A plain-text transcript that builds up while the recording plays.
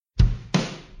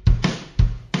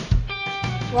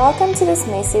Welcome to this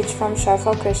message from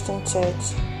Shofar Christian Church.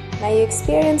 May you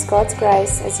experience God's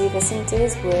grace as you listen to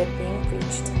His word being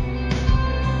preached.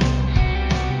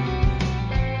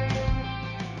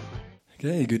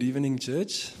 Okay, good evening,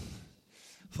 church.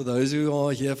 For those who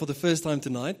are here for the first time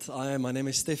tonight, my name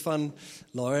is Stefan.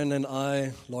 Lauren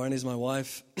is my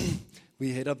wife.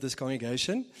 We head up this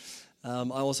congregation. I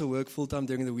also work full-time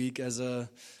during the week as a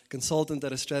consultant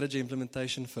at a strategy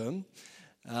implementation firm.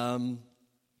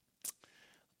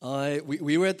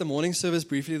 We were at the morning service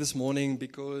briefly this morning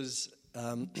because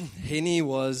Henny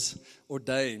was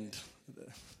ordained.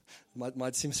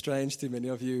 Might seem strange to many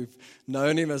of you who've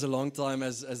known him as a long time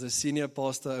as a senior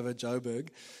pastor over Joburg.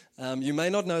 You may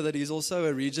not know that he's also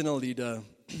a regional leader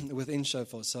within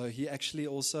Shofar. So he actually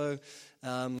also,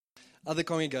 other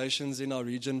congregations in our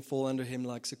region fall under him,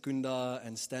 like Secunda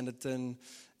and Standerton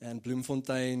and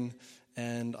Bloemfontein,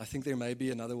 and I think there may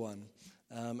be another one.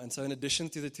 And so in addition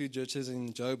to the two churches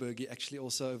in Joburg, he actually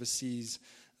also oversees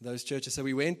those churches. So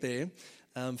we went there.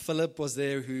 Philip was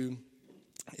there, who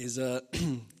is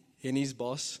Henny's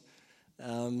boss.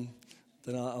 Don't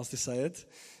know how else to say it.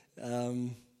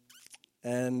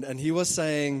 And he was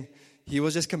saying, he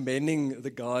was just commending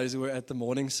the guys who were at the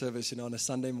morning service, on a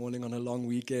Sunday morning on a long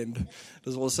weekend. It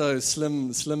was also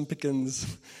slim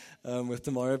pickings with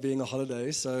tomorrow being a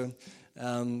holiday. So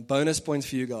bonus points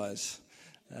for you guys.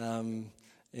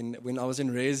 When I was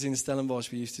in Res in Stellenbosch,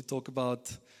 we used to talk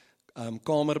about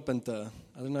kamerpunte.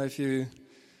 I don't know if you...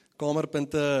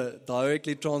 Kamerpunte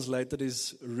directly translated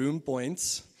is room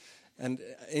points. And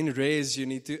in Res, you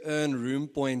need to earn room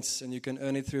points, and you can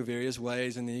earn it through various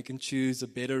ways, and then you can choose the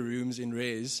better rooms in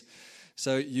Res.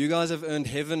 So you guys have earned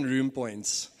heaven room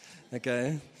points,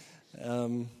 okay?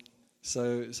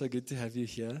 So good to have you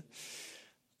here.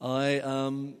 I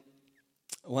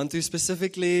want to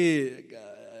specifically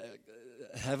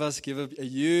have us give a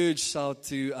huge shout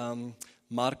to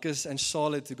Marcus and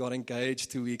Charlotte, who got engaged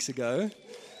 2 weeks ago.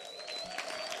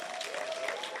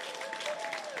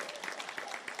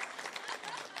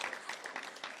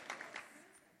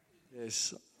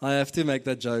 Yes, I have to make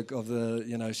that joke of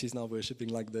she's not worshiping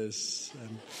like this.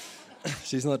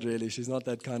 She's not really. She's not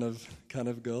that kind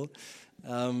of girl.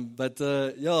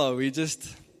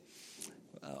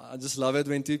 I just love it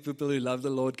when two people who love the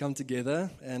Lord come together,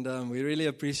 and we really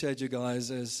appreciate you guys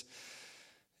as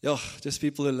just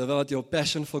people who live out your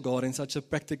passion for God in such a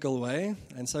practical way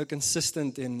and so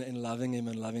consistent in loving Him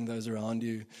and loving those around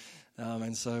you.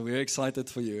 And so we're excited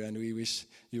for you, and we wish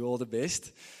you all the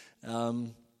best.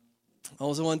 I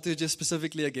also want to just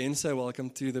specifically again say welcome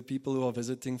to the people who are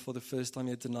visiting for the first time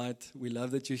here tonight. We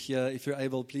love that you're here. If you're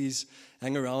able, please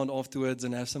hang around afterwards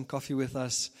and have some coffee with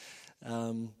us.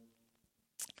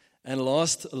 And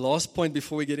last point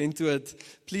before we get into it,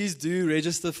 please do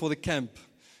register for the camp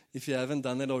if you haven't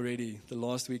done that already, the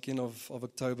last weekend of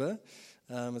October.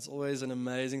 It's always an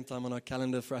amazing time on our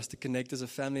calendar for us to connect as a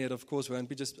family. It, of course, won't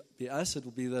just be us. It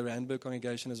will be the Randburg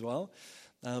congregation as well.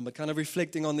 But kind of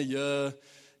reflecting on the year,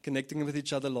 connecting with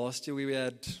each other. Last year we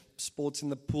had sports in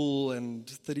the pool and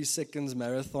 30 seconds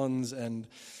marathons, and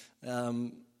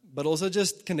but also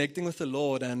just connecting with the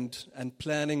Lord and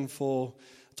planning for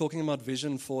talking about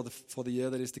vision for the year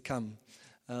that is to come.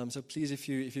 So please, if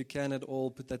you can at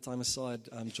all, put that time aside.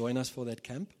 Join us for that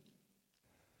camp.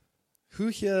 Who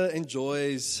here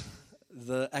enjoys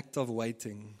the act of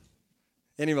waiting?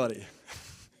 Anybody?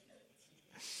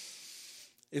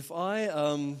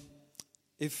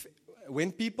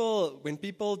 When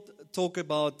people talk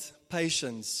about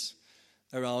patience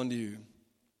around you,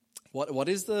 what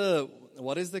is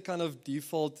the kind of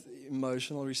default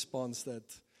emotional response that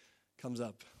comes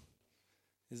up?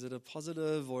 Is it a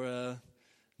positive or a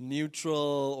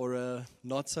neutral or a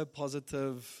not so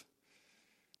positive?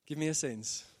 Give me a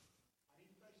sense. I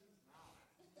need patience now.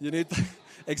 You need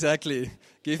exactly.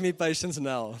 Give me patience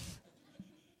now.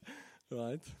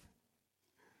 Right.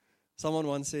 Someone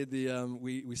once said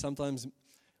we sometimes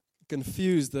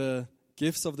confuse the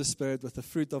gifts of the Spirit with the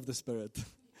fruit of the Spirit,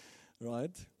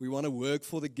 right? We want to work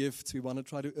for the gifts. We want to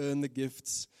try to earn the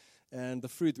gifts, and the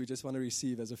fruit we just want to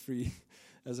receive as a free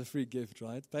gift,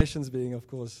 right? Patience being, of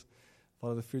course,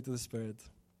 part of the fruit of the Spirit.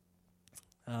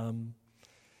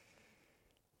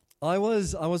 I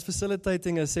was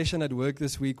facilitating a session at work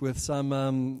this week with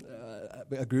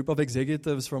a group of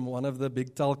executives from one of the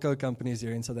big telco companies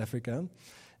here in South Africa.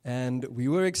 And we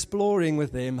were exploring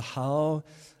with them how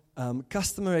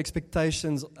customer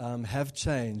expectations have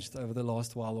changed over the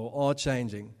last while, or are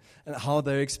changing, and how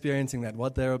they're experiencing that,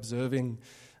 what they're observing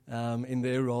in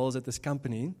their roles at this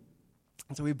company.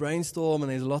 And so we brainstorm,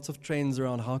 and there's lots of trends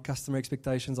around how customer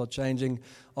expectations are changing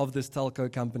of this telco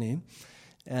company.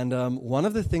 And one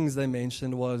of the things they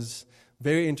mentioned was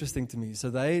very interesting to me. So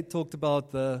they talked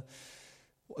about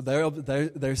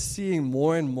they're seeing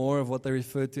more and more of what they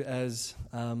refer to as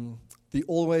the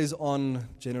always-on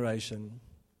generation.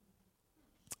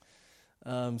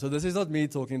 So this is not me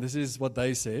talking, this is what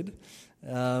they said.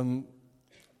 And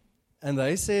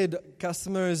they said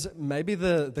customers, maybe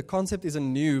the concept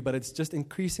isn't new, but it's just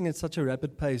increasing at such a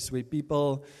rapid pace where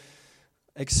people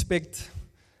expect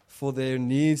for their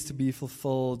needs to be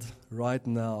fulfilled right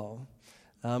now.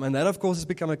 And that, of course, has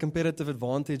become a competitive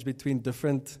advantage between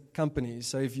different companies.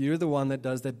 So if you're the one that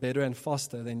does that better and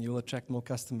faster, then you'll attract more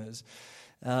customers.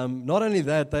 Not only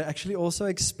that, they actually also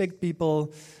expect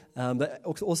people, they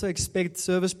also expect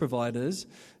service providers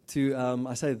to,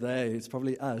 I say they, it's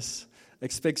probably us,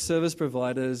 expect service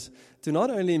providers to not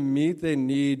only meet their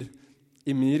need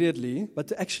immediately, but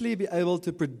to actually be able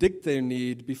to predict their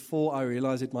need before I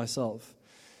realize it myself.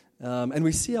 And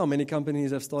we see how many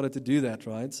companies have started to do that,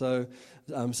 right? So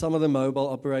some of the mobile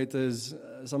operators,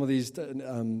 some of these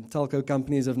telco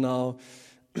companies have now,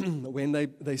 when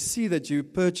they see that you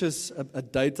purchase a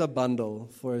data bundle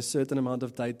for a certain amount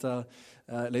of data,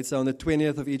 let's say on the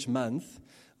 20th of each month,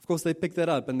 of course they pick that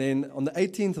up. And then on the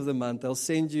 18th of the month, they'll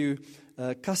send you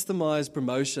a customized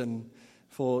promotion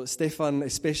for Stefan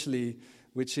especially,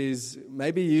 which is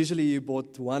maybe usually you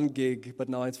bought 1 gig, but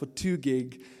now it's for 2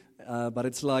 gig. But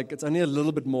it's only a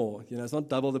little bit more. It's not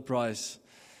double the price.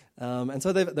 And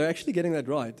so they're actually getting that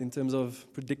right in terms of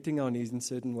predicting our needs in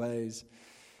certain ways.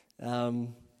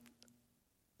 And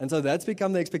so that's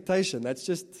become the expectation. That's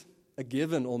just a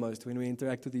given almost when we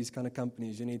interact with these kind of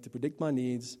companies. You need to predict my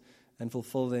needs and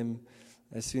fulfill them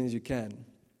as soon as you can.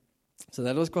 So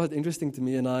that was quite interesting to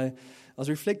me, and I was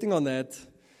reflecting on that.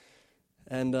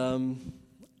 And,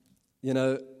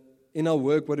 in our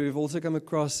work, what we've also come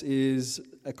across is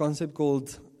a concept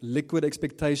called liquid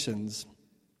expectations.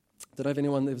 Don't know if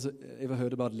anyone has ever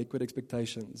heard about liquid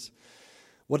expectations.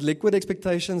 What liquid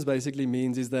expectations basically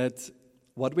means is that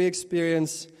what we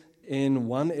experience in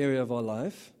one area of our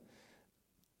life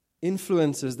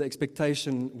influences the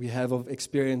expectation we have of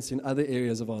experience in other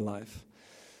areas of our life.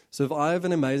 So if I have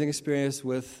an amazing experience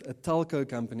with a telco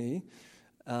company,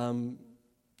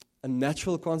 a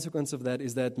natural consequence of that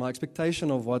is that my expectation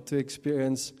of what to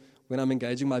experience when I'm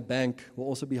engaging my bank will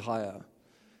also be higher.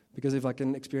 Because if I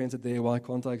can experience it there, why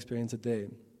can't I experience it there?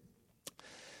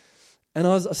 And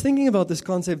I was thinking about this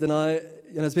concept, and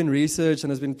it's been researched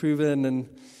and it's been proven, and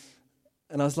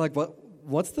I was like,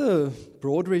 what's the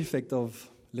broader effect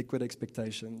of liquid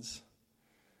expectations,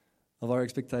 of our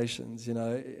expectations?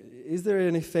 Is there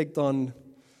an effect on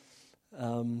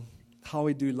how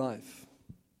we do life?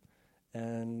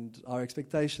 And our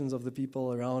expectations of the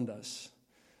people around us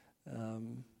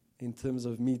in terms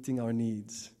of meeting our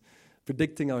needs,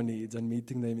 predicting our needs and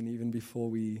meeting them even before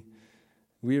we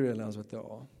realize what they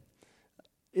are.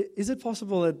 Is it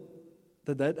possible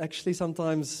that actually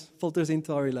sometimes filters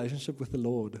into our relationship with the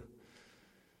Lord?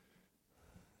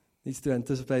 Needs to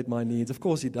anticipate my needs. Of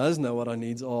course, He does know what our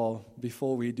needs are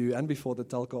before we do and before the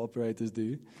telco operators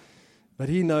do. But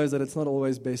He knows that it's not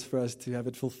always best for us to have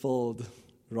it fulfilled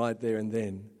right there and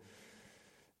then.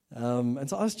 And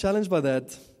so I was challenged by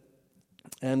that.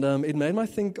 And it made me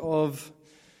think of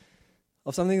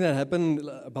something that happened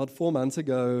about 4 months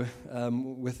ago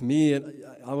with me.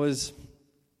 I was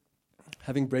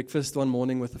having breakfast one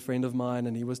morning with a friend of mine,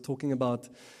 and he was talking about,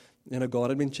 God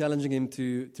had been challenging him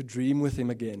to dream with Him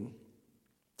again.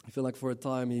 I feel like for a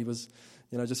time he was,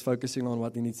 just focusing on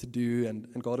what he needs to do,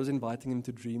 and God was inviting him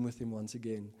to dream with Him once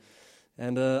again.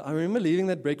 And I remember leaving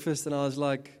that breakfast, and I was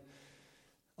like,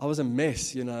 I was a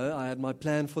mess, I had my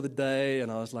plan for the day,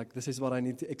 and I was like, this is what I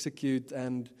need to execute.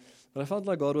 But I felt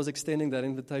like God was extending that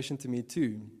invitation to me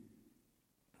too,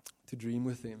 to dream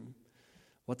with Him.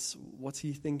 What's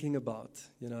He thinking about,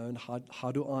 and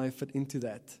how do I fit into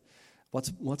that?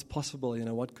 What's possible,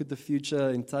 what could the future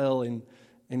entail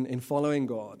in following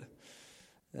God?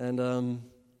 And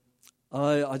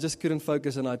I just couldn't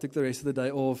focus, and I took the rest of the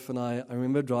day off, and I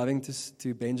remember driving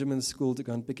to Benjamin's school to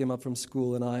go and pick him up from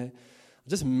school, and I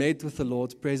just met with the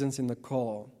Lord's presence in the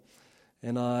car,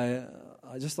 and I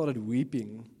just started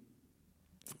weeping,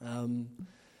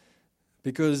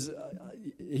 because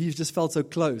He just felt so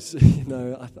close.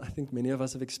 I think many of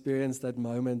us have experienced that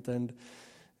moment, and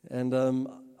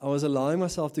I was allowing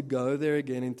myself to go there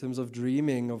again in terms of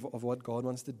dreaming of what God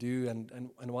wants to do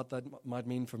and what that might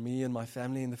mean for me and my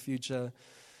family in the future.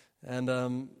 And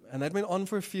that went on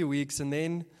for a few weeks. And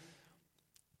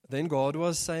then God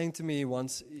was saying to me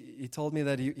once, He told me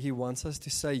that He wants us to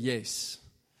say yes.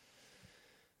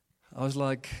 I was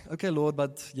like, okay, Lord,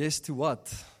 but yes to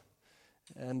what?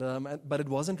 But it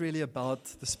wasn't really about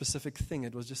the specific thing.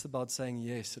 It was just about saying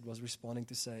yes. It was responding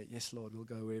to say, yes, Lord, we'll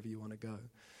go wherever you want to go.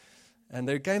 And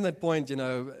there came that point,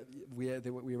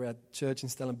 we were at church in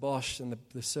Stellenbosch, and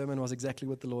the sermon was exactly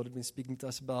what the Lord had been speaking to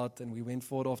us about, and we went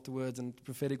forward afterwards, and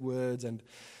prophetic words, and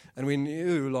we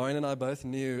knew, Lauren and I both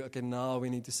knew, okay, now we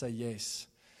need to say yes.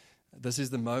 This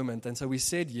is the moment. And so we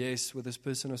said yes with this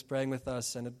person who was praying with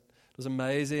us, and it was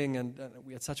amazing, and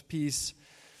we had such peace.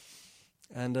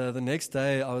 And the next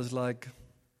day, I was like,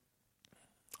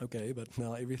 okay, but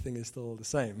now everything is still the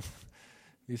same.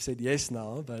 We've said yes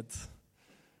now, but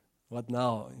what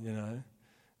now,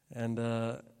 And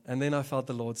then I felt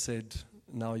the Lord said,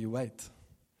 now you wait.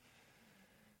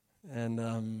 And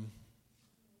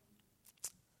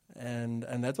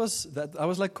that was, I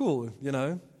was like, cool,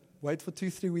 wait for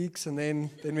 2-3 weeks, and then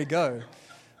we go,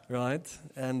 right?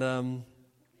 And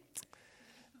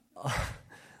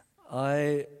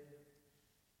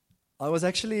I was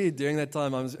actually, during that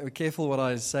time, I was careful what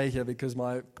I say here because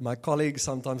my colleagues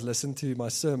sometimes listen to my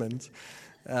sermons.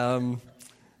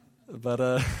 But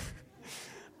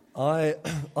I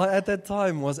at that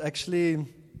time was actually,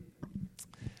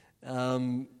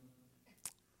 I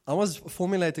was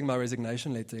formulating my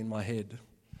resignation letter in my head,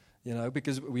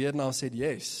 because we had now said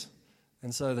yes.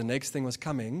 And so the next thing was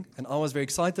coming, and I was very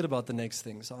excited about the next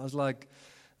thing. So I was like,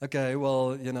 okay,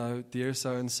 well, dear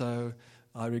so-and-so,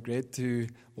 I regret to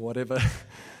whatever,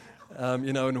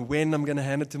 and when I'm going to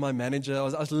hand it to my manager. I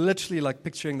was literally like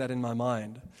picturing that in my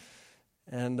mind.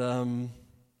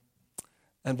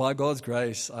 And by God's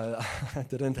grace, I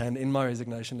didn't hand in my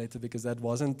resignation letter because that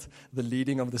wasn't the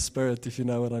leading of the Spirit, if you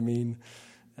know what I mean.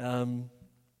 But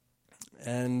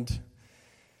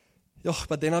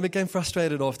then I became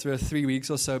frustrated after 3 weeks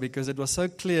or so because it was so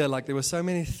clear, like there were so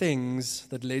many things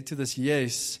that led to this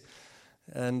yes.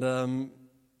 And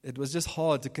it was just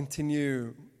hard to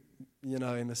continue,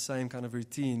 in the same kind of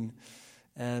routine.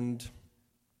 And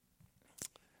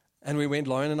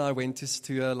Lauren and I went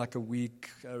to like a week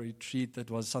retreat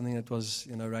that was something that was,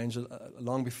 arranged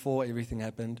long before everything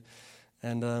happened.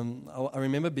 And I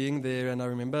remember being there, and I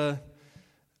remember,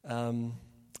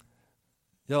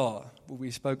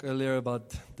 we spoke earlier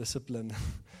about discipline.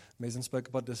 Mason spoke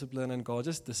about discipline, and God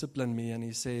just disciplined me, and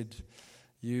He said,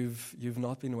 "You've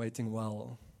not been waiting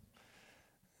well."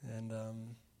 And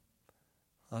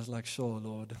I was like, sure,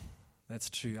 Lord, that's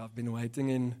true. I've been waiting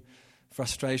in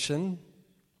frustration.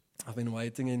 I've been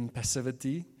waiting in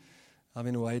passivity. I've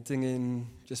been waiting in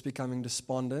just becoming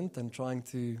despondent and trying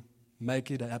to make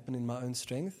it happen in my own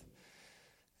strength.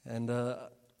 And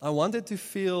I wanted to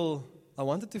feel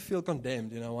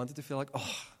condemned. I wanted to feel like,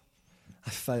 I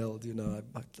failed. I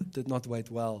did not wait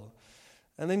well.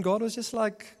 And then God was just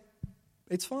like,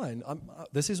 it's fine.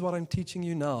 This is what I'm teaching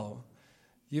you now.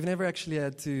 You've never actually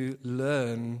had to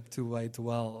learn to wait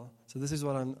well. So this is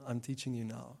what I'm teaching you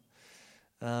now.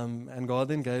 And God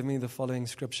then gave me the following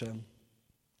scripture.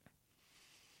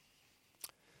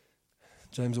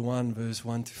 James 1, verse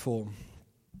 1-4.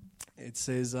 It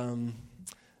says,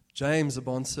 James, a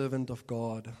bondservant of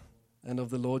God and of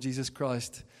the Lord Jesus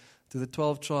Christ, to the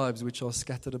 12 tribes which are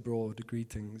scattered abroad,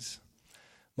 greetings.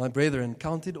 My brethren,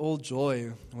 count it all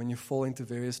joy when you fall into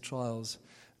various trials,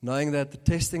 knowing that the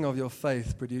testing of your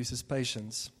faith produces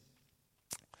patience.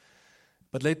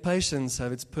 But let patience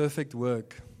have its perfect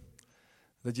work,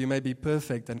 that you may be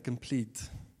perfect and complete,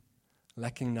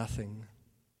 lacking nothing.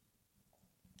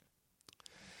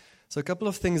 So a couple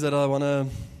of things that I want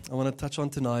to touch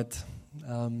on tonight.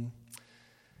 I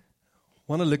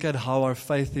want to look at how our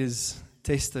faith is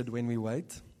tested when we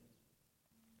wait.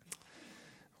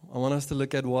 I want us to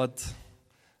look at what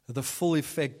the full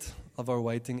effect of our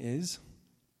waiting is,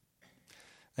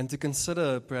 and to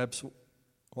consider perhaps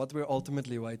what we're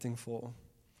ultimately waiting for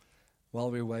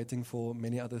while we're waiting for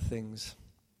many other things.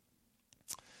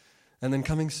 And then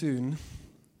coming soon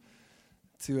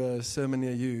to a sermon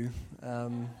near you,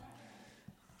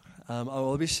 I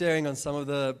will be sharing on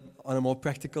on a more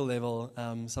practical level,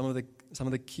 some of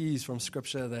the keys from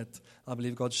Scripture that I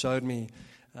believe God showed me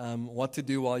what to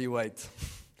do while you wait,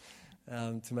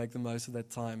 to make the most of that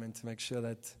time and to make sure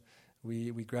that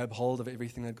we grab hold of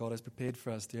everything that God has prepared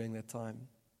for us during that time.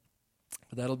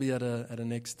 But that'll be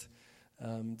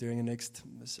during a next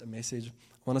message. I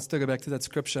want us to go back to that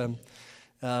Scripture.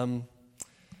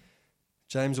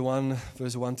 James 1,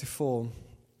 verse 1-4.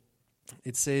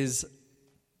 It says,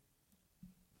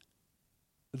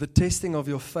 the testing of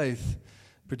your faith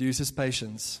produces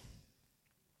patience.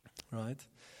 Right?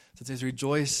 So it says,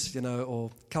 rejoice,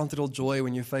 or count it all joy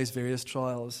when you face various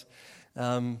trials.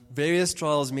 Various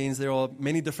trials means there are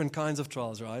many different kinds of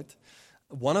trials, right?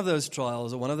 One of those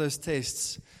trials or one of those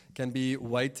tests can be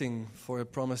waiting for a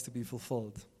promise to be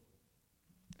fulfilled.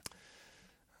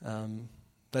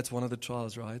 That's one of the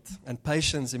trials, right? And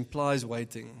patience implies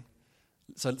waiting.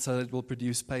 So it will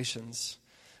produce patience.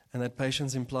 And that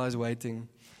patience implies waiting.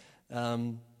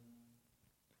 And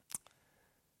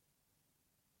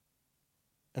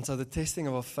so the testing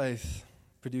of our faith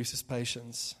produces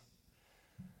patience.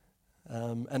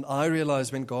 And I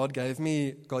realized when God gave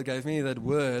me that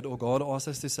word, or God asked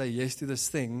us to say yes to this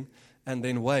thing and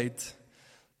then wait,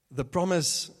 the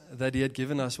promise that He had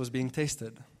given us was being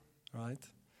tested, right?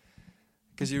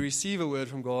 Because you receive a word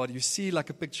from God, you see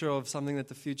like a picture of something that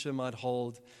the future might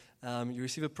hold. You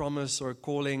receive a promise or a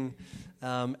calling,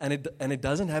 and it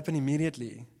doesn't happen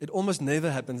immediately. It almost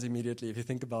never happens immediately if you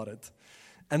think about it.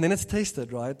 And then it's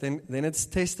tested, right? Then it's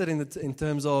tested in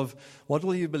terms of what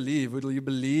will you believe? Will you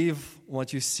believe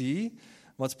what you see,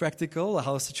 what's practical,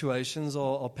 how situations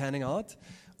are panning out?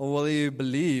 Or will you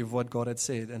believe what God had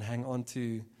said and hang on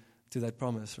to that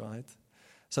promise, right?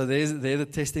 So there the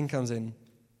testing comes in.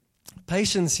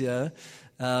 Patience here,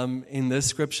 in this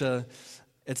scripture,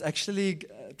 it's actually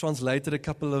translated a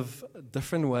couple of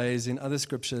different ways in other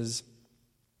scriptures.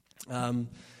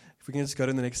 If we can just go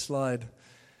to the next slide.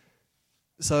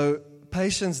 So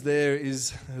patience there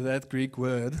is that Greek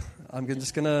word. I'm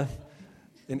just going to,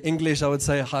 in English I would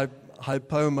say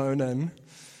hypomonon.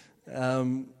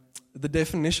 The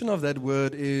definition of that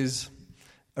word is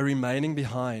a remaining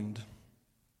behind,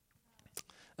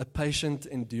 a patient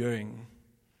enduring,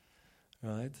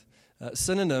 right?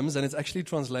 Synonyms, and it's actually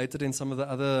translated in some of the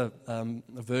other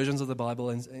versions of the Bible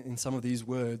in some of these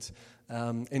words,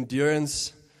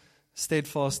 endurance,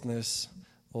 steadfastness,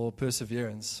 or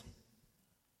perseverance.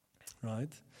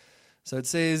 Right? So it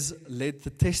says, let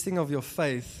the testing of your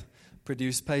faith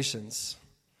produce patience.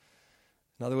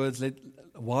 In other words,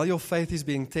 while your faith is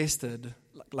being tested,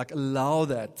 like allow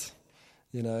that,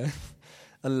 let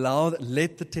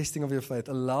the testing of your faith,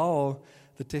 allow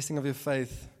the testing of your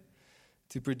faith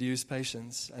to produce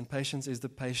patience. And patience is the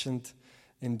patient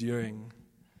enduring.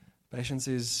 Patience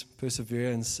is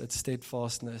perseverance, it's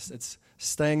steadfastness, it's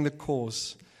staying the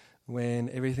course when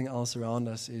everything else around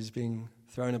us is being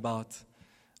thrown about,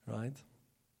 right?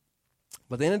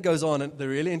 But then it goes on, and the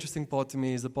really interesting part to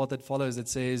me is the part that follows. It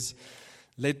says,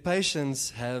 let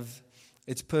patience have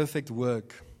its perfect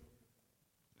work,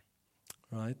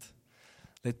 right?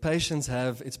 Let patience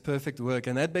have its perfect work.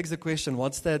 And that begs the question,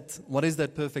 what is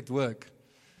that perfect work?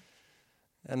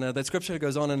 And that scripture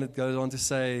goes on, and it goes on to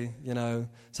say,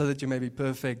 so that you may be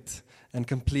perfect and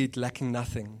complete, lacking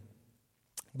nothing.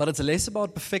 But it's less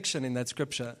about perfection in that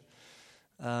scripture.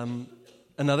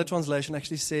 Another translation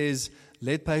actually says,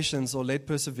 let patience or let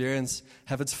perseverance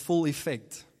have its full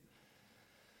effect.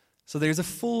 So there's a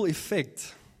full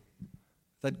effect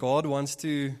that God wants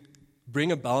to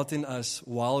bring about in us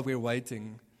while we're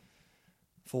waiting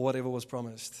for whatever was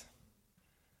promised.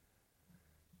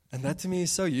 And that to me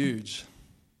is so huge,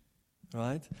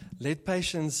 right? Let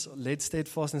patience, let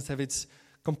steadfastness have its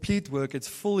complete work, its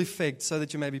full effect, so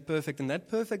that you may be perfect. And that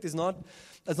perfect is not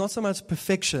so much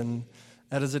perfection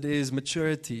as it is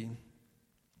maturity,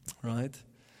 right?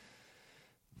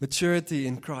 Maturity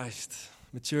in Christ,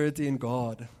 maturity in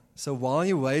God. So while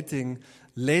you're waiting,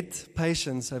 let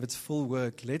patience have its full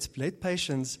work. Let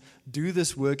patience do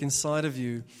this work inside of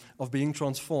you of being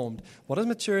transformed. What does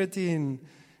maturity in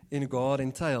God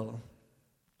entail?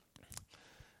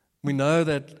 We know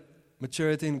that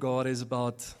maturity in God is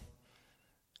about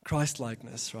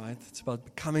Christ-likeness, right? It's about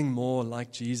becoming more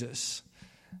like Jesus.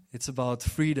 It's about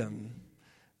freedom.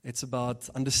 It's about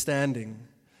understanding.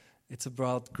 It's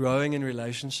about growing in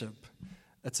relationship.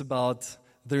 It's about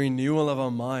the renewal of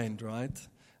our mind, right?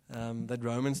 That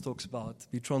Romans talks about.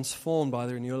 Be transformed by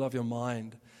the renewal of your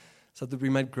mind, so that we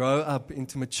might grow up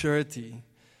into maturity,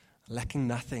 lacking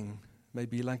nothing, may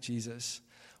be like Jesus.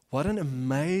 What an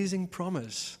amazing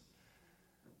promise.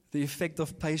 The effect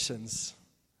of patience.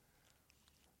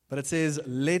 But it says,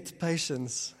 let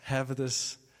patience have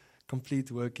this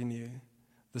complete work in you,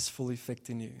 this full effect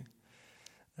in you.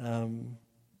 And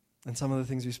some of the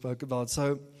things we spoke about.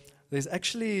 So there's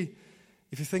actually,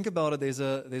 if you think about it, there's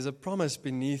a promise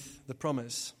beneath the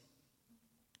promise.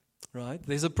 Right?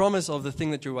 There's a promise of the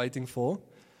thing that you're waiting for.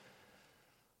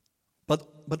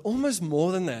 But almost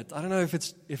more than that. I don't know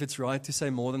if it's right to say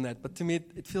more than that, but to me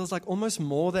it feels like almost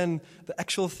more than the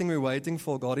actual thing we're waiting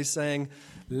for. God is saying,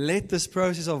 let this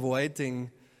process of waiting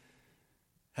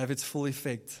have its full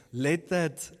effect. Let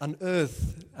that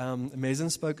unearth. Mason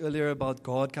spoke earlier about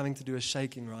God coming to do a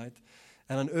shaking, right?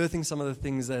 And unearthing some of the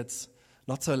things that's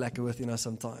not so lacquer within us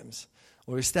sometimes.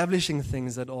 Or establishing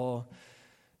things that are,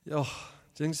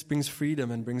 just brings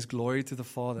freedom and brings glory to the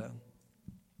Father.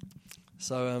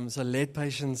 So let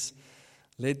patience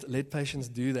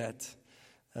do that.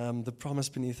 The promise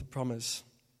beneath the promise.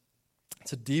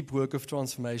 It's a deep work of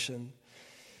transformation.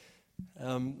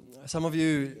 Some of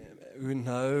you who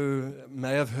know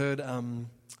may have heard,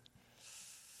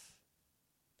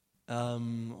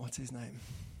 what's his name?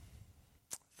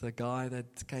 The guy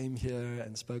that came here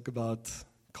and spoke about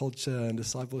culture and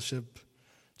discipleship,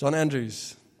 John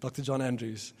Andrews, Dr. John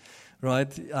Andrews,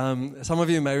 right? Some of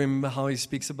you may remember how he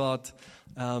speaks about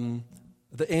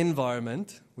the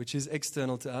environment, which is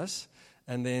external to us,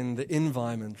 and then the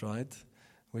environment, right,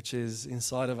 which is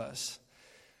inside of us.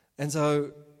 And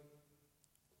so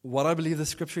what I believe the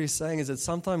scripture is saying is that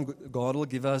sometimes God will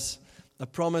give us a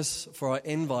promise for our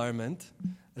environment.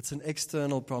 It's an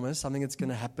external promise, something that's going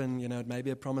to happen. It may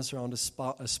be a promise around a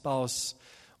spouse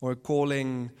or a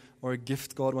calling or a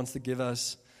gift God wants to give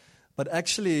us. But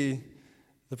actually,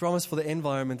 the promise for the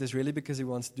environment is really because He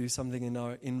wants to do something in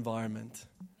our environment.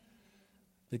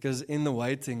 Because in the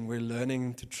waiting, we're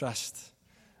learning to trust.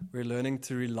 We're learning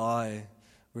to rely.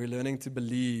 We're learning to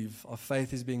believe. Our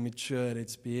faith is being matured.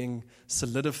 It's being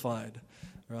solidified,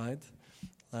 right?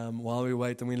 While we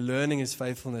wait. And we're learning His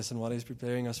faithfulness and what He's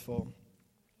preparing us for.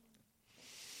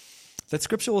 That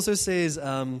scripture also says,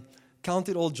 count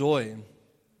it all joy.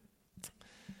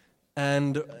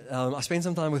 And I spent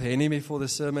some time with Henny before the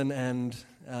sermon and,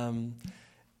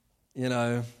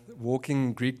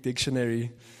 walking Greek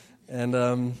dictionary.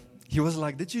 And he was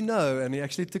like, did you know? And he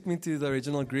actually took me to the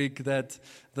original Greek that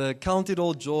the count it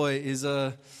all joy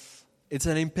it's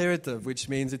an imperative, which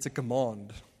means it's a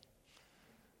command.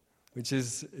 It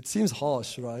seems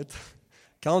harsh, right?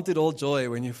 Count it all joy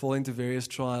when you fall into various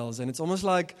trials. And it's almost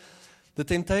like the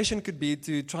temptation could be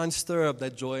to try and stir up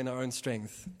that joy in our own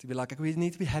strength. To be like, we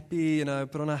need to be happy,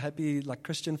 put on our happy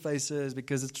Christian faces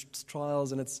because it's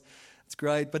trials and it's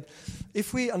great. But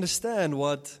if we understand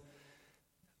what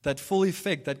that full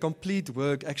effect, that complete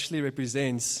work actually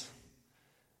represents,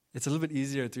 it's a little bit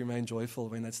easier to remain joyful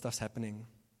when that stuff's happening.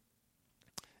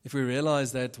 If we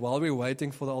realize that while we're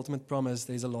waiting for the ultimate promise,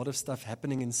 there's a lot of stuff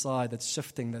happening inside that's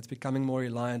shifting, that's becoming more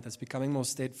reliant, that's becoming more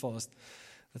steadfast,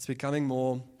 that's becoming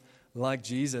more like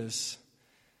Jesus,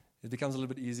 it becomes a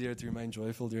little bit easier to remain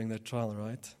joyful during that trial,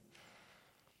 right?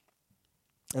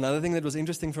 Another thing that was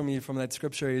interesting for me from that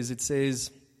scripture is it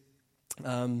says,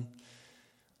 count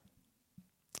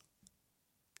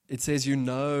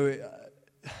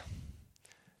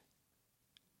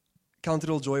it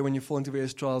all joy when you fall into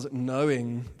various trials,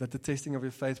 knowing that the testing of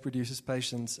your faith produces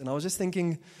patience. And I was just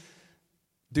thinking,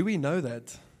 do we know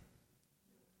that?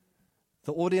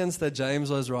 The audience that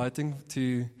James was writing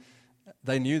to,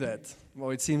 they knew that.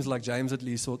 Well, it seems like James at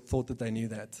least thought that they knew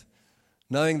that.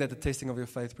 Knowing that the testing of your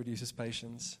faith produces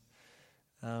patience.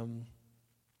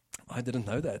 I didn't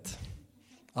know that.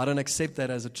 I don't accept that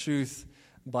as a truth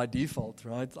by default,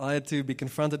 right? I had to be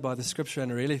confronted by the scripture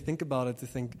and really think about it to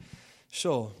think,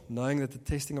 sure, knowing that the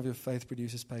testing of your faith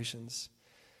produces patience.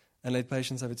 And let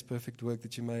patience have its perfect work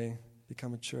that you may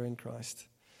become mature in Christ.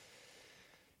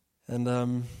 And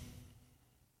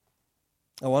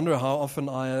I wonder how often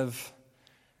I have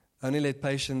only let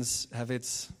patience have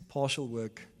its partial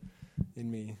work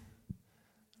in me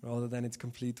rather than its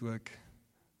complete work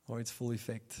or its full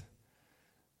effect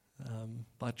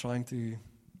by trying to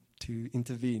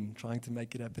intervene, trying to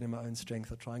make it happen in my own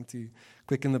strength or trying to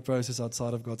quicken the process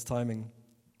outside of God's timing.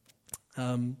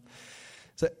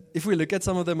 So if we look at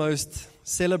some of the most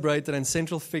celebrated and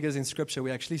central figures in Scripture, we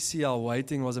actually see how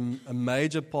waiting was a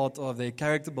major part of their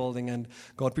character building and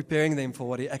God preparing them for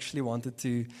what He actually wanted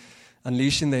to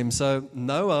unleash in them. So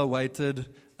Noah waited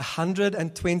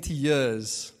 120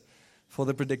 years for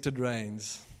the predicted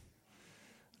rains.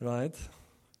 Right?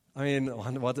 I mean,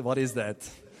 what is that?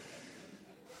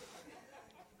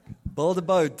 Build a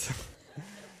boat.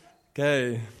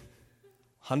 Okay.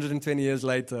 120 years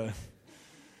later,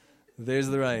 there's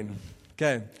the rain.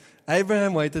 Okay.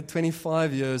 Abraham waited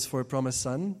 25 years for a promised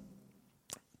son.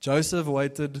 Joseph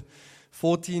waited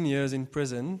 14 years in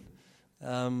prison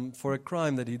for a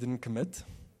crime that he didn't commit.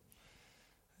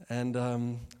 And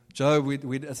Job,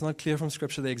 it's not clear from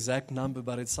Scripture the exact number,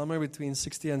 but it's somewhere between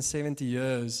 60 and 70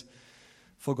 years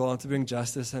for God to bring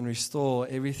justice and restore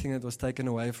everything that was taken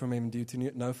away from him due to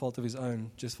no fault of his own,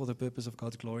 just for the purpose of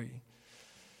God's glory.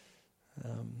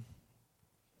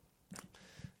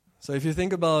 So if you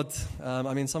think about,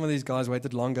 some of these guys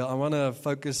waited longer. I want to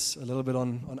focus a little bit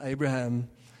on Abraham.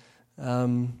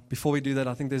 Before we do that,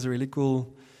 I think there's a really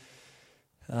cool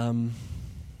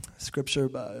scripture,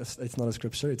 but it's not a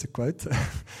scripture, it's a quote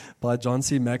by John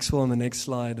C. Maxwell on the next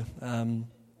slide.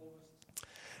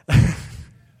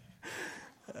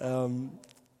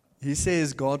 he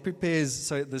says God prepares,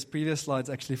 so this previous slide's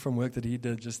actually from work that he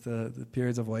did, just the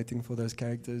periods of waiting for those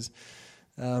characters.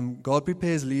 God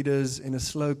prepares leaders in a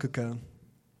slow cooker,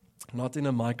 not in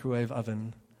a microwave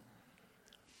oven.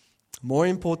 More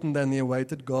important than the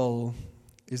awaited goal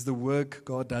is the work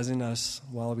God does in us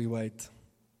while we wait.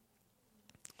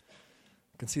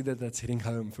 I can see that that's hitting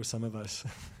home for some of us.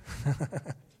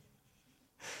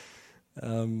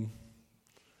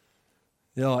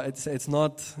 It's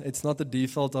not the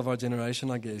default of our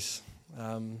generation, I guess.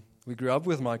 We grew up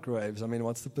with microwaves. I mean,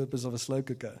 what's the purpose of a slow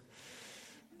cooker?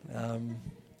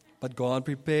 But God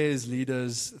prepares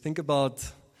leaders. Think about,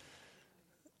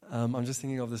 I'm just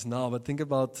thinking of this now, but think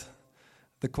about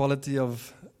the quality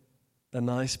of a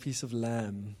nice piece of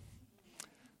lamb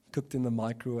cooked in the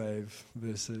microwave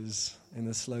versus in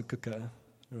the slow cooker,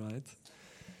 right?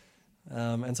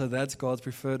 And so that's God's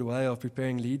preferred way of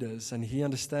preparing leaders. And He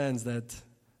understands that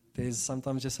there's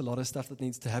sometimes just a lot of stuff that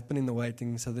needs to happen in the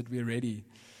waiting so that we're ready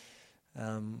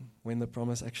when the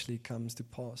promise actually comes to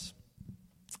pass.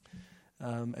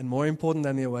 And more important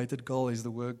than the awaited goal is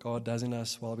the work God does in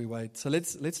us while we wait. So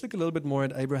let's look a little bit more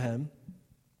at Abraham.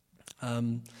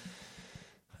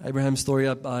 Abraham's story,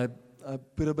 I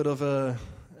put a bit of a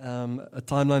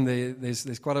timeline there.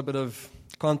 There's quite a bit of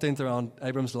content around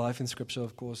Abraham's life in Scripture,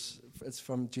 of course. It's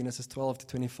from Genesis 12 to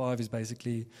 25 is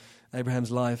basically Abraham's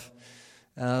life.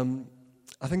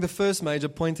 I think the first major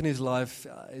point in his life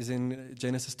is in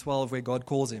Genesis 12 where God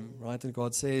calls him, right? And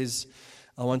God says,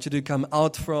 I want you to come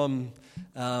out from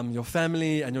your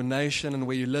family and your nation and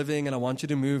where you're living, and I want you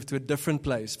to move to a different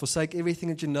place. Forsake everything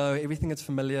that you know, everything that's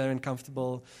familiar and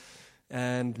comfortable,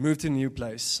 and move to a new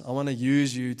place. I want to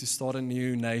use you to start a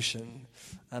new nation,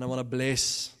 and I want to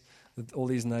bless all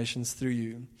these nations through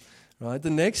you. Right?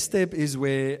 The next step is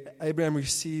where Abraham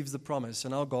receives the promise. So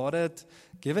now God had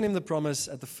given him the promise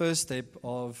at the first step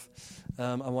of,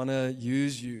 I want to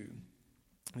use you,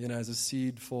 as a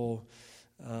seed for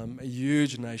a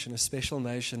huge nation, a special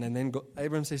nation. And then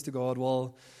Abraham says to God,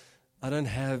 well, I don't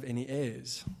have any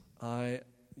heirs.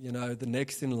 The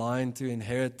next in line to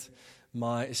inherit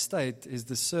my estate is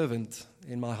the servant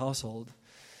in my household.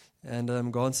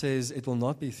 And God says, it will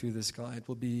not be through this guy. It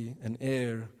will be an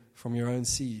heir from your own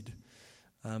seed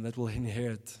that will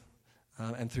inherit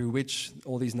and through which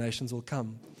all these nations will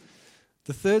come.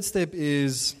 The third step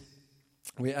is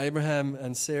where Abraham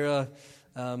and Sarah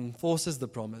forces the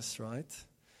promise, right?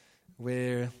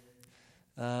 Where,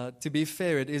 to be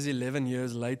fair, it is 11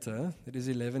 years later. It is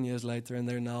 11 years later, and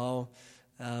they're now,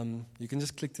 you can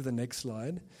just click to the next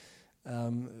slide.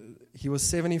 He was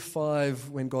 75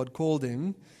 when God called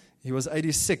him. He was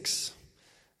 86.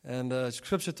 And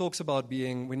Scripture talks about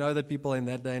we know that people in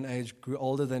that day and age grew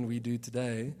older than we do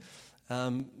today.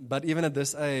 But even at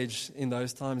this age, in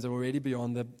those times, they were already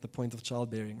beyond the point of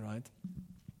childbearing, right?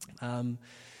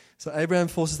 So Abraham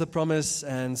forces the promise,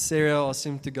 and Sarah asks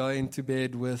him to go into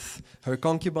bed with her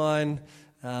concubine.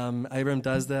 Abraham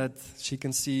does that. She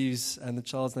conceives, and the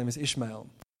child's name is Ishmael.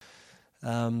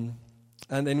 And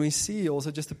then we see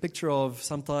also just a picture of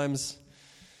sometimes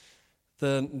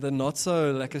the not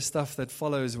so lacquer stuff that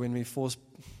follows when we force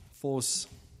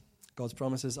God's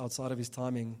promises outside of His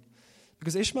timing.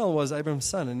 Because Ishmael was Abraham's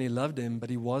son, and he loved him, but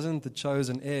he wasn't the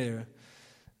chosen heir.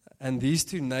 And these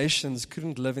two nations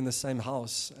couldn't live in the same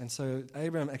house. And so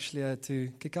Abraham actually had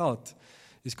to kick out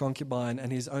his concubine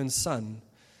and his own son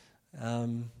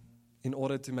in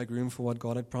order to make room for what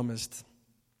God had promised.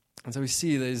 And so we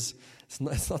see it's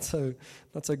not so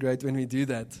great when we do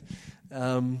that.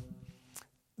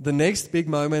 The next big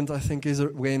moment, I think, is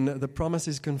when the promise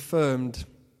is confirmed.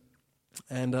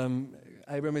 And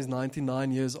Abraham is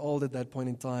 99 years old at that point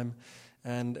in time.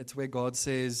 And it's where God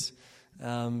says,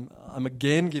 I'm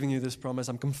again giving you this promise.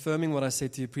 I'm confirming what I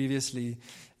said to you previously.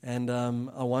 And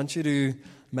I want you to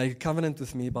make a covenant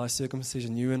with me by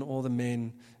circumcision, you and all the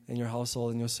men in your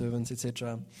household and your servants,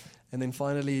 etc. And then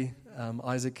finally,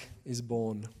 Isaac is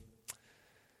born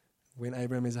when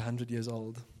Abraham is 100 years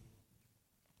old.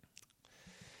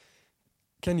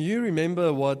 Can you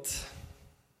remember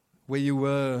where you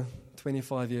were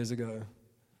 25 years ago?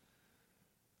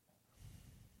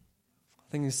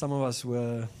 I think some of us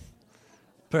were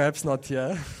perhaps not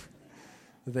here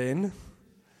then.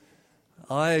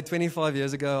 25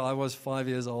 years ago, I was 5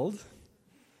 years old.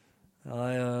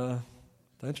 I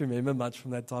don't remember much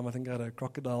from that time. I think I had a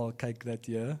crocodile cake that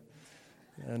year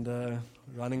and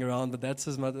running around, but that's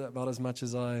about as much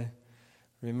as I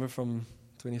remember from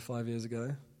 25 years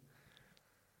ago.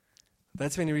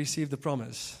 That's when he received the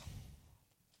promise,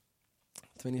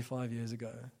 25 years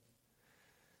ago.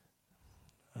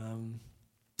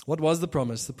 What was the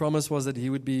promise? The promise was that he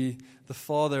would be the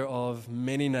father of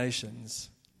many nations,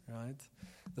 right?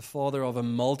 The father of a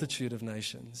multitude of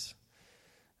nations.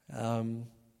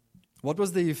 What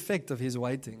was the effect of his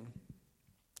waiting?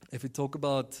 If we talk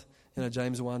about,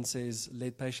 James 1 says,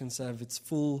 let patience have its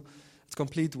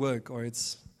complete work, or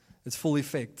its full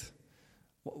effect.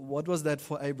 What was that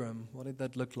for Abram? What did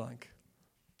that look like?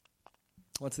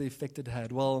 What's the effect it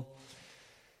had? Well,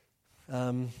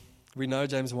 we know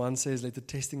James 1 says, let the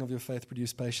testing of your faith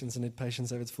produce patience, and let patience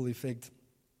have its full effect.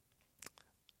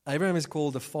 Abraham is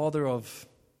called the father of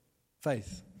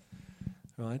faith,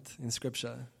 right, in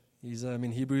Scripture. He's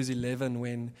in Hebrews 11,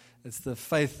 when it's the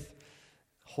faith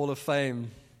hall of fame,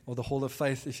 or the hall of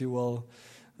faith, if you will,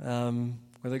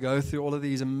 where they go through all of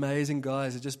these amazing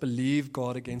guys that just believed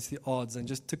God against the odds and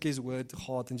just took his word to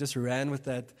heart and just ran with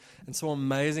that and saw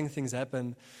amazing things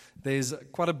happen. There's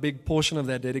quite a big portion of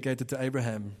that dedicated to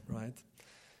Abraham, right?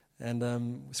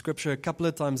 And Scripture a couple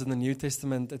of times in the New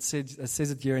Testament, it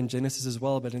says it here in Genesis as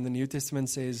well, but in the New Testament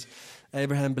says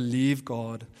Abraham believed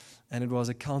God and it was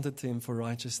accounted to him for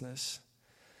righteousness.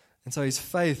 And so his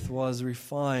faith was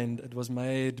refined, it was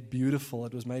made beautiful,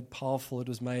 it was made powerful, it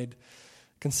was made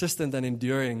consistent and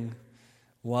enduring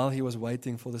while he was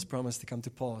waiting for this promise to come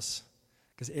to pass.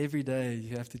 Because every day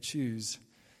you have to choose,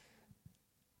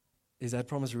 is that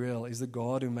promise real? Is the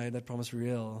God who made that promise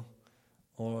real?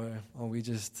 Or are we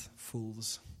just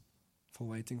fools for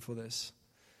waiting for this?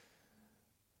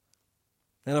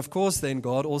 And of course then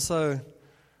God also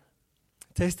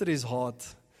tested his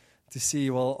heart to see,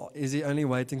 well, is he only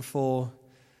waiting for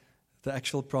the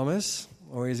actual promise,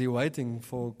 or is he waiting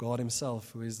for God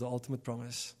himself, who is the ultimate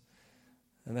promise?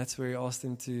 And that's where he asked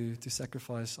him to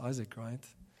sacrifice Isaac, right?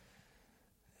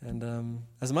 And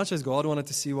as much as God wanted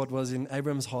to see what was in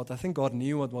Abraham's heart, I think God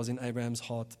knew what was in Abraham's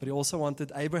heart, but he also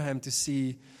wanted Abraham to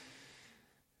see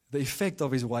the effect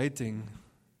of his waiting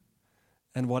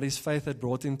and what his faith had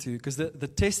brought him to. Because the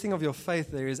testing of your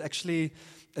faith there is actually,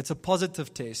 it's a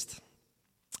positive test.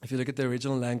 If you look at the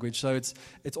original language, so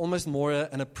it's almost more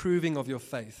an approving of your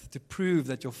faith, to prove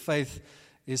that your faith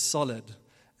is solid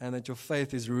and that your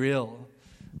faith is real.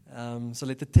 So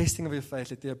let the testing of your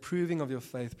faith, let the approving of your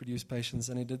faith produce patience,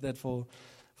 and he did that for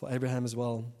Abraham as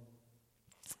well.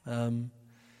 And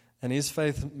his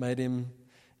faith made him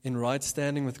in right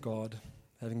standing with God,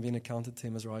 having been accounted to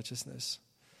him as righteousness.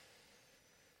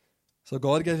 So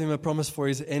God gave him a promise for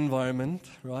his environment,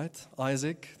 right?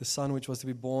 Isaac, the son which was to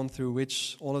be born, through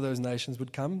which all of those nations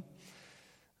would come.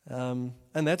 And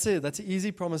that's it. That's an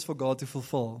easy promise for God to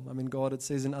fulfill. I mean, God, it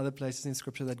says in other places in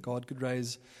Scripture that God could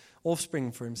raise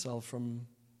offspring for himself from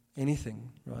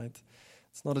anything, right?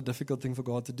 It's not a difficult thing for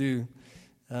God to do.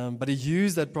 But he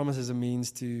used that promise as a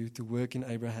means to work in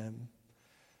Abraham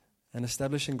and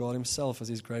establishing God himself as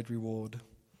his great reward,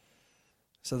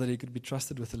 so that he could be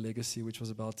trusted with the legacy which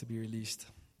was about to be released.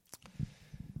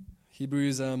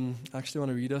 Hebrews, I actually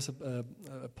want to read us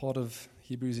a part of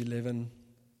Hebrews 11.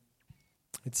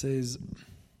 It says,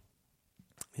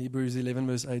 Hebrews 11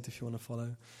 verse 8, if you want to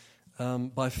follow.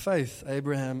 By faith,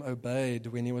 Abraham obeyed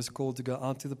when he was called to go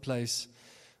out to the place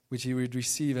which he would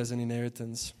receive as an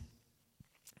inheritance.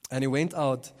 And he went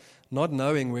out not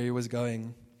knowing where he was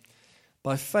going.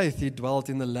 By faith, he dwelt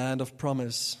in the land of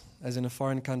promise, as in a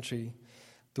foreign country,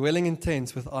 dwelling in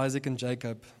tents with Isaac and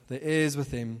Jacob, the heirs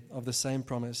with him of the same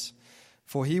promise.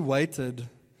 For he waited,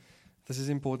 this is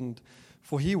important,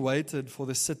 for he waited for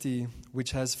the city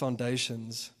which has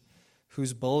foundations,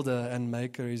 whose builder and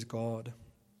maker is God.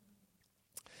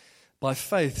 By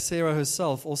faith, Sarah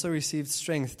herself also received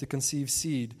strength to conceive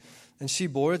seed, and she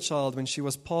bore a child when she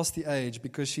was past the age,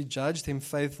 because she judged him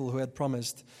faithful who had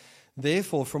promised.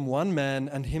 Therefore, from one man,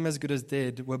 and him as good as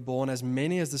dead, were born as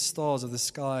many as the stars of the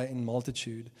sky in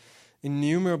multitude,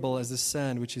 innumerable as the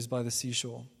sand which is by the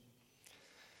seashore.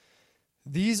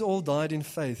 These all died in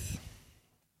faith.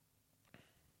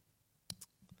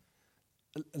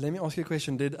 Let me ask you a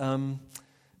question.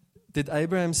 Did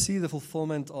Abraham see the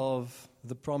fulfillment of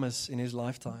the promise in his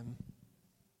lifetime?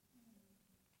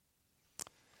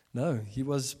 No,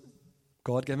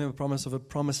 God gave him a promise of a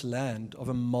promised land, of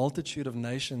a multitude of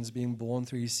nations being born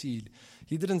through his seed.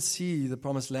 He didn't see the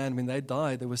promised land. When they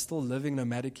died, they were still living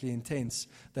nomadically in tents.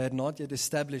 They had not yet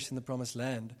established in the promised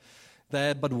land. They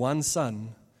had but one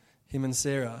son, him and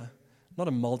Sarah, not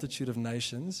a multitude of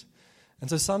nations. And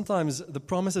so sometimes the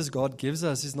promises God gives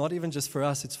us is not even just for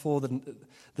us, it's for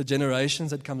the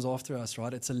generations that comes after us,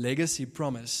 right? It's a legacy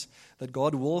promise that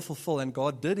God will fulfill, and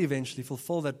God did eventually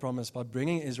fulfill that promise by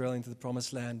bringing Israel into the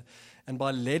promised land and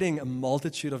by letting a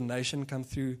multitude of nations come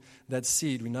through that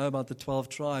seed. We know about the 12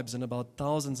 tribes and about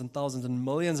thousands and thousands and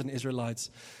millions of Israelites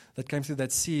that came through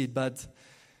that seed, but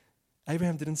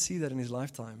Abraham didn't see that in his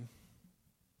lifetime,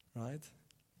 right?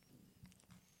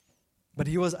 But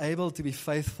he was able to be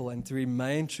faithful and to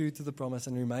remain true to the promise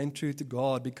and remain true to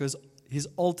God, because his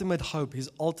ultimate hope, his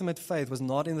ultimate faith was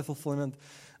not in the fulfillment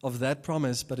of that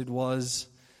promise, but it was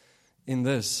in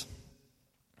this.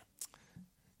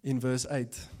 In verse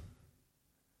 8.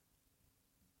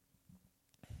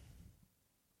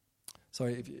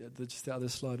 Sorry, just the other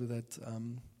slide with that.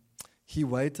 He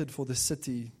waited for the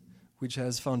city which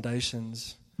has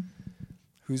foundations,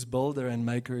 whose builder and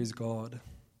maker is God.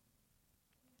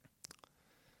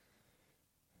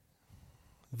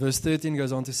 Verse 13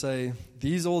 goes on to say,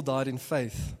 these all died in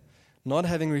faith, not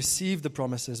having received the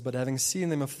promises, but having seen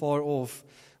them afar off,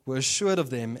 were assured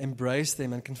of them, embraced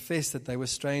them, and confessed that they were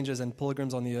strangers and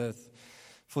pilgrims on the earth.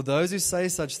 For those who say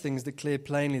such things declare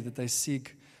plainly that they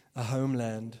seek a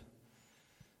homeland.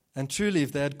 And truly,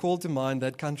 if they had called to mind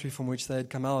that country from which they had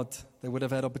come out, they would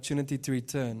have had opportunity to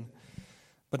return.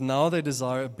 But now they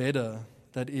desire a better,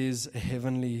 that is, a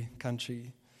heavenly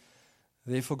country.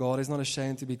 Therefore, God is not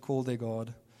ashamed to be called their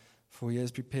God, for he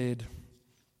has prepared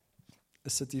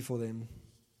a city for them.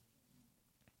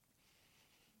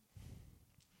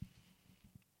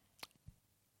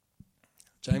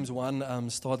 James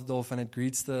 1 started off, and it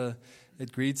greets the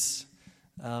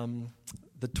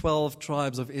 12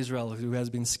 tribes of Israel who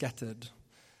has been scattered.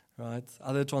 Right?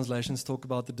 Other translations talk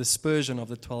about the dispersion of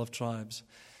the 12 tribes,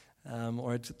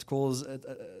 or it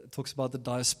talks about the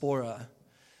diaspora.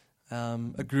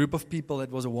 A group of people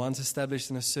that was once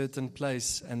established in a certain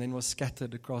place and then was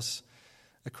scattered across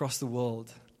the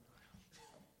world.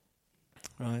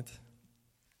 Right?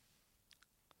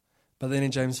 But then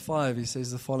in James 5, he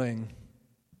says the following.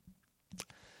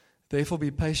 Therefore be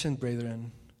patient,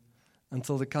 brethren,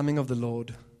 until the coming of the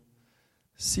Lord.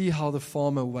 See how the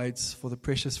farmer waits for the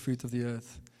precious fruit of the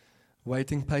earth,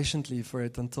 waiting patiently for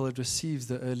it until it receives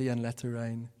the early and latter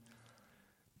rain.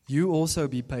 You also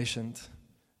be patient.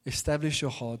 Establish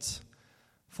your hearts,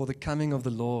 for the coming of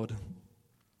the Lord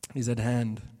is at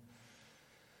hand.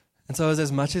 And so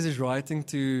as much as he's writing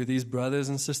to these brothers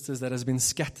and sisters that has been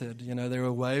scattered, they're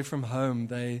away from home,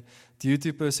 due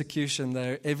to persecution,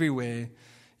 they're everywhere,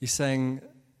 he's saying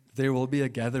there will be a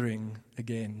gathering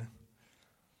again.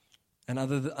 And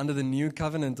under the new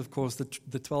covenant, of course,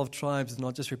 the 12 tribes do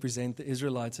not just represent the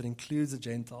Israelites, it includes the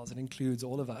Gentiles, it includes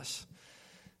all of us.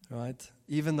 Right?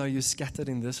 Even though you're scattered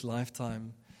in this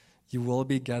lifetime, you will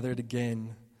be gathered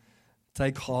again.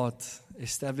 Take heart,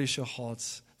 establish your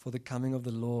hearts, for the coming of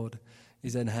the Lord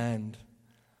is at hand.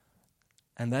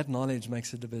 And that knowledge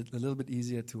makes it a little bit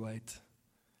easier to wait.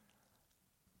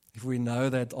 If we know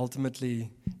that ultimately,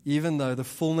 even though the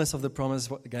fullness of the promise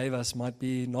gave us might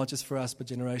be not just for us, but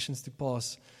generations to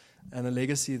pass, and a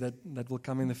legacy that will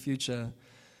come in the future,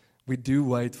 we do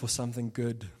wait for something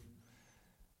good.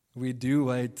 We do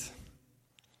wait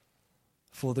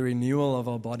for the renewal of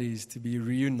our bodies to be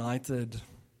reunited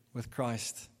with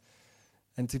Christ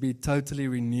and to be totally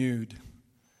renewed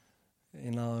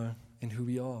in who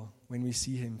we are when we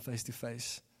see him face to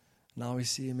face. Now we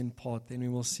see him in part, then we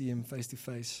will see him face to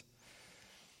face.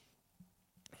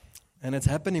 And it's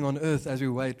happening on earth as we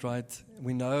wait, right?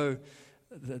 We know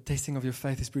the testing of your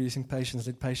faith is producing patience.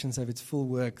 Let patience have its full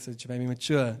work so that you may be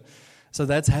mature. So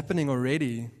that's happening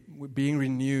already. We're being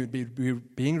renewed,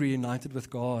 being reunited with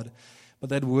God. But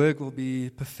that work will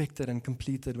be perfected and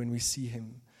completed when we see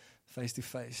him face to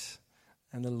face.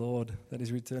 And the Lord that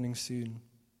is returning soon.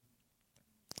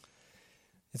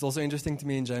 It's also interesting to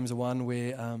me in James 1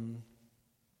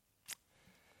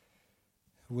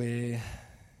 where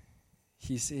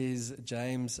he says,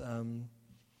 James,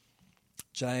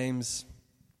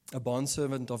 a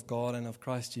bondservant of God and of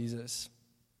Christ Jesus.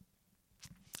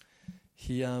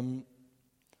 James,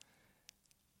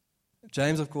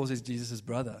 of course, is Jesus'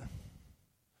 brother.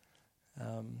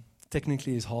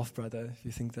 Technically his half-brother, if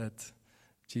you think that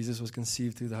Jesus was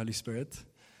conceived through the Holy Spirit.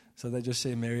 So they just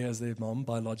say Mary as their mom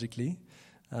biologically.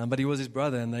 But he was his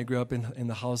brother, and they grew up in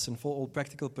the house, and for all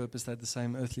practical purpose, they had the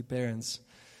same earthly parents.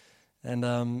 And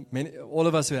all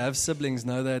of us who have siblings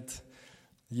know that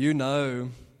you know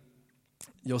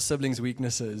your siblings'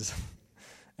 weaknesses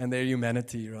and their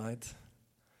humanity, right?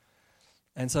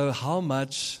 And so how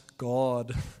much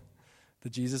God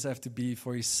did Jesus have to be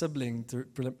for his sibling to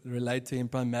relate to him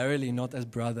primarily not as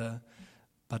brother,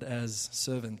 but as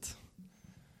servant?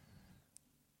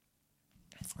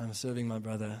 I'm serving my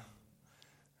brother.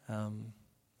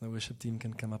 The worship team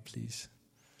can come up, please.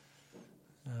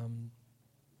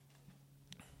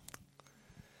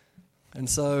 And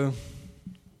so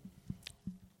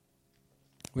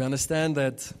we understand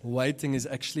that waiting is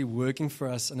actually working for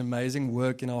us an amazing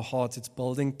work in our hearts. It's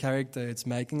building character. It's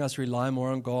making us rely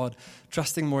more on God,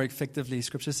 trusting more effectively.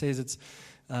 Scripture says it's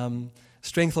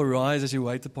strength will rise as you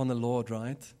wait upon the Lord,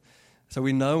 right? So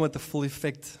we know what the full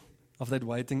effect of that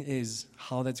waiting is,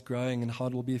 how that's growing and how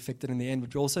it will be affected in the end.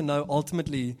 But we also know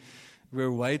ultimately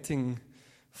we're waiting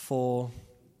for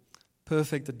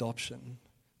perfect adoption,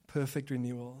 perfect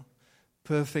renewal,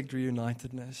 perfect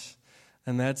reunitedness.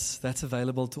 And that's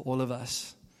available to all of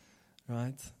us,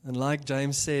 right? And like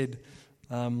James said,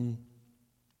 I'm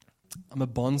a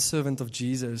bondservant of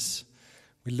Jesus.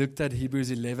 We looked at Hebrews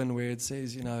 11 where it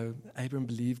says, Abram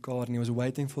believed God and he was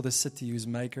waiting for the city whose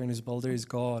maker and whose builder is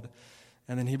God.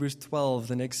 And then Hebrews 12,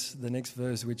 the next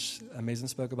verse, which Mason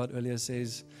spoke about earlier,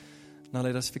 says, now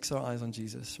let us fix our eyes on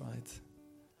Jesus, right?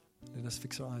 Let us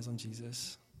fix our eyes on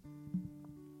Jesus.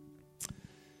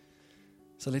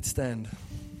 So let's stand.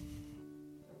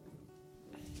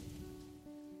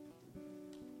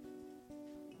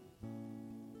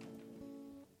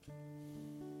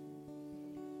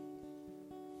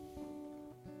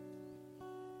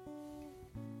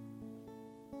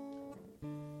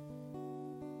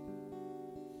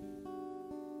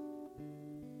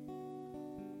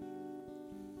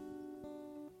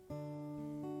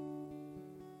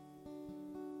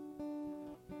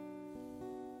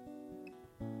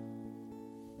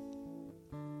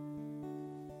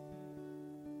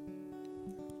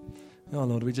 Oh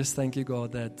Lord, we just thank you,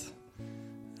 God, that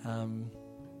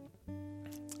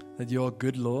you're a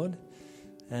good Lord,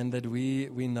 and that we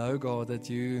know, God, that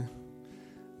you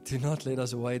do not let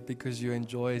us wait because you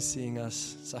enjoy seeing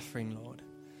us suffering, Lord.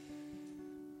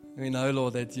 We know,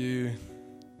 Lord, that you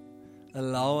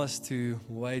allow us to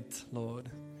wait,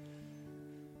 Lord,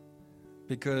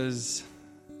 because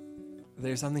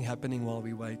there's something happening while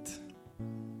we wait.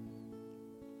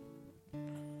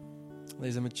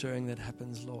 There's a maturing that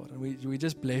happens, Lord. And we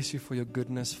just bless you for your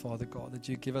goodness, Father God, that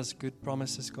you give us good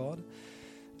promises, God,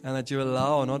 and that you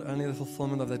allow not only the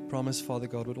fulfillment of that promise, Father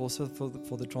God, but also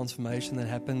for the transformation that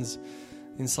happens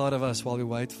inside of us while we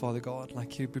wait, Father God.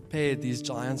 Like you prepared these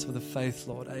giants of the faith,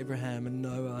 Lord, Abraham and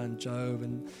Noah and Job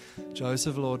and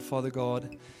Joseph, Lord, Father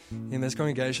God. In this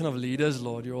congregation of leaders,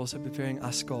 Lord, you're also preparing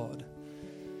us, God.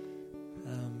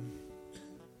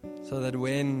 So that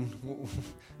when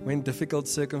difficult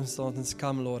circumstances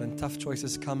come, Lord, and tough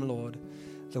choices come, Lord,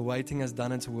 the waiting has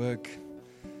done its work,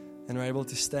 and we're able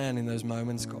to stand in those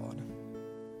moments, God.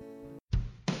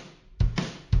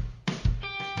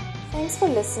 Thanks for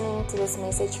listening to this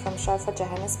message from Shofar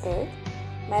Johannesburg.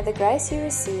 May the grace you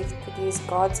received produce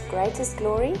God's greatest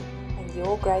glory and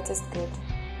your greatest good.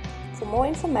 For more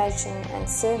information and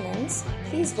sermons,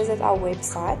 please visit our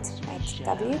website at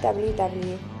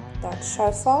www.shofar.joburg.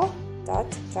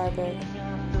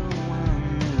 The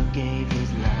one who gave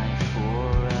his life.